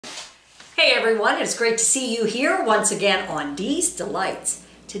Hey everyone, it's great to see you here once again on Dee's Delights.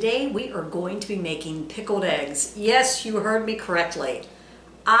 Today we are going to be making pickled eggs. Yes, you heard me correctly.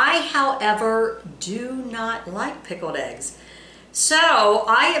 I, however, do not like pickled eggs. So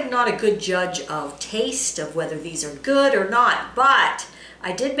I am not a good judge of taste, of whether these are good or not, but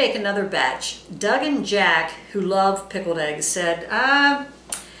I did make another batch. Doug and Jack, who love pickled eggs, said,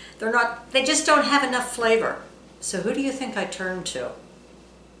 they just don't have enough flavor. So who do you think I turned to?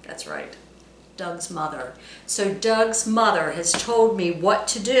 That's right, Doug's mother. So Doug's mother has told me what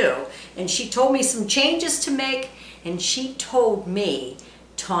to do, and she told me some changes to make, and she told me,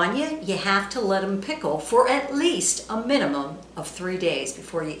 Tanya, you have to let them pickle for at least a minimum of 3 days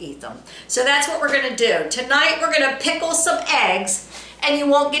before you eat them. So that's what we're gonna do. Tonight we're gonna pickle some eggs, and you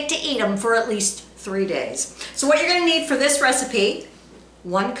won't get to eat them for at least 3 days. So what you're gonna need for this recipe,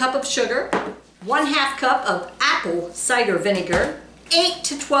 1 cup of sugar, 1/2 cup of apple cider vinegar, 8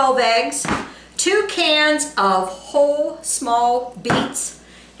 to 12 eggs, 2 cans of whole small beets,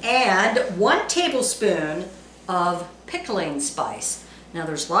 and 1 tablespoon of pickling spice. Now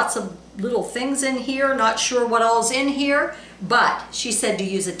there's lots of little things in here, not sure what all's in here, but she said to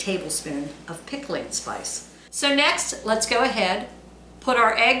use a tablespoon of pickling spice. So next, let's go ahead, put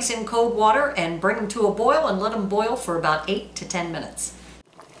our eggs in cold water and bring them to a boil and let them boil for about 8 to 10 minutes.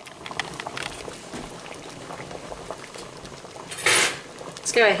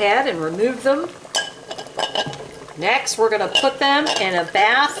 Let's go ahead and remove them. Next, we're going to put them in a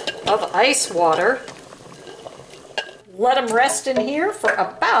bath of ice water. Let them rest in here for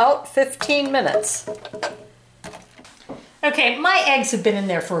about 15 minutes. Okay, my eggs have been in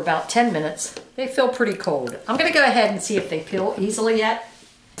there for about 10 minutes. They feel pretty cold. I'm going to go ahead and see if they peel easily yet.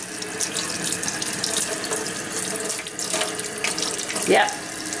 Yep,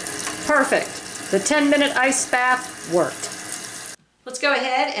 perfect. The 10-minute ice bath worked. Let's go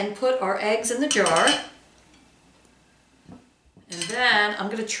ahead and put our eggs in the jar. And then I'm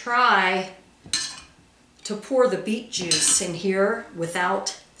going to try to pour the beet juice in here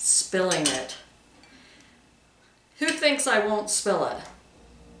without spilling it. Who thinks I won't spill it?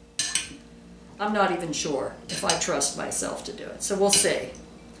 I'm not even sure if I trust myself to do it, so we'll see.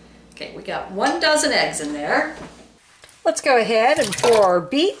 Okay, we got 1 dozen eggs in there. Let's go ahead and pour our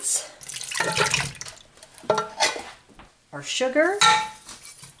beets, our sugar,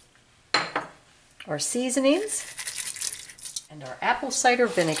 our seasonings, and our apple cider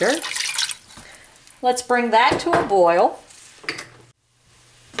vinegar. Let's bring that to a boil.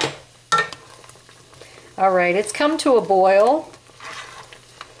 All right, it's come to a boil.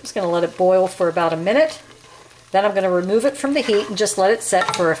 I'm just going to let it boil for about a minute. Then I'm going to remove it from the heat and just let it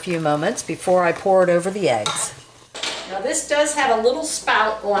set for a few moments before I pour it over the eggs. Now this does have a little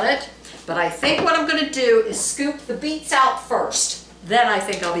spout on it, but I think what I'm going to do is scoop the beets out first. Then I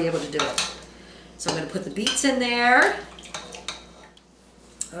think I'll be able to do it. So I'm going to put the beets in there.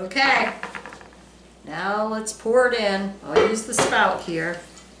 Okay. Now let's pour it in. I'll use the spout here.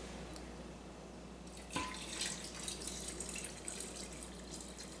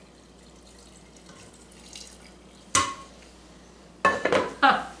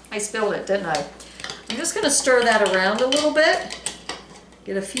 Huh, I spilled it, didn't I? I'm just going to stir that around a little bit.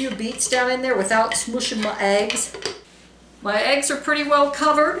 Get a few beets down in there without smushing my eggs. My eggs are pretty well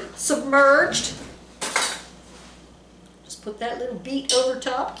covered, submerged. Just put that little beet over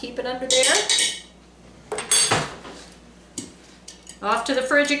top, keep it under there. Off to the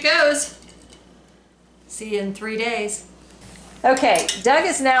fridge it goes. See you in 3 days. Okay, Doug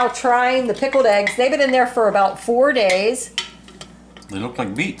is now trying the pickled eggs. They've been in there for about 4 days. They look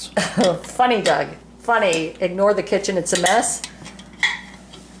like beets. Funny, Doug. Funny. Ignore the kitchen, it's a mess.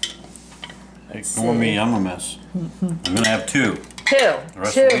 Ignore me, I'm a mess. I'm going to have 2. 2.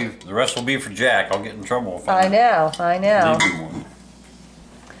 The rest will be for Jack. I'll get in trouble if I know. Maybe one.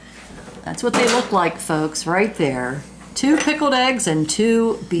 That's what they look like, folks, right there. 2 pickled eggs and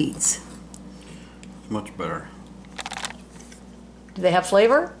 2 beets. Much better. Do they have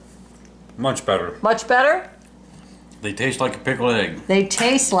flavor? Much better. Much better? They taste like a pickled egg. They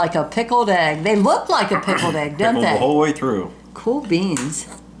taste like a pickled egg. They look like a pickled egg, don't Pickled they? the whole way through. Cool beans.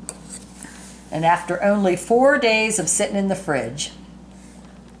 And after only 4 days of sitting in the fridge.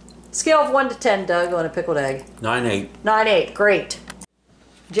 Scale of 1 to 10, Doug, on a pickled egg. 9/8. 9/8, great.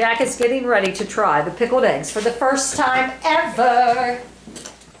 Jack is getting ready to try the pickled eggs for the first time ever.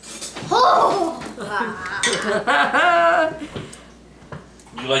 Oh!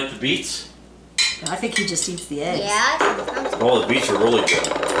 You like the beets? I think he just eats the eggs. Yeah. Oh, the beets are really good.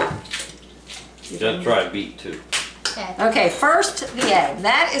 You gotta try a beet too. Okay, first the egg.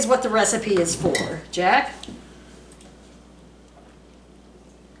 That is what the recipe is for. Jack?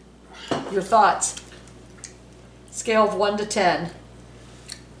 your thoughts? Scale of 1 to 10.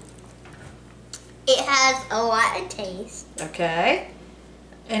 It has a lot of taste. Okay.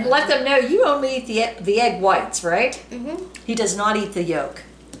 And let them know you only eat the egg whites, right? Mm-hmm. He does not eat the yolk.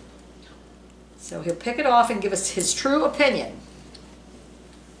 So he'll pick it off and give us his true opinion.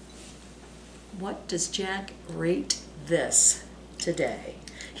 What does Jack rate this today?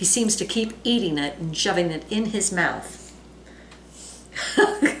 He seems to keep eating it and shoving it in his mouth.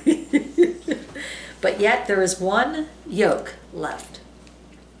 But yet there is one yolk left.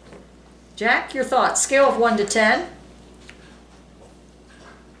 Jack, your thoughts? Scale of 1 to 10.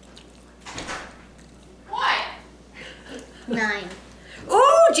 What? 9.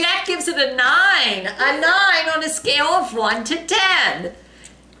 Oh, Jack gives it a 9. A 9 on a scale of 1 to 10.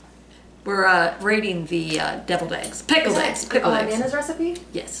 We're rating the deviled eggs. Pickled eggs. Pickled eggs. Nana's recipe?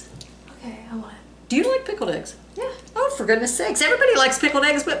 Yes. Okay, I want it. Do you like pickled eggs? Yeah. Oh, for goodness sakes. Everybody likes pickled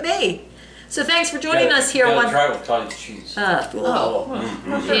eggs but me. So thanks for joining us here. Gotta try with cottage cheese. Not sure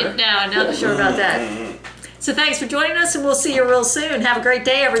about that. So thanks for joining us, and we'll see you real soon. Have a great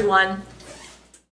day, everyone.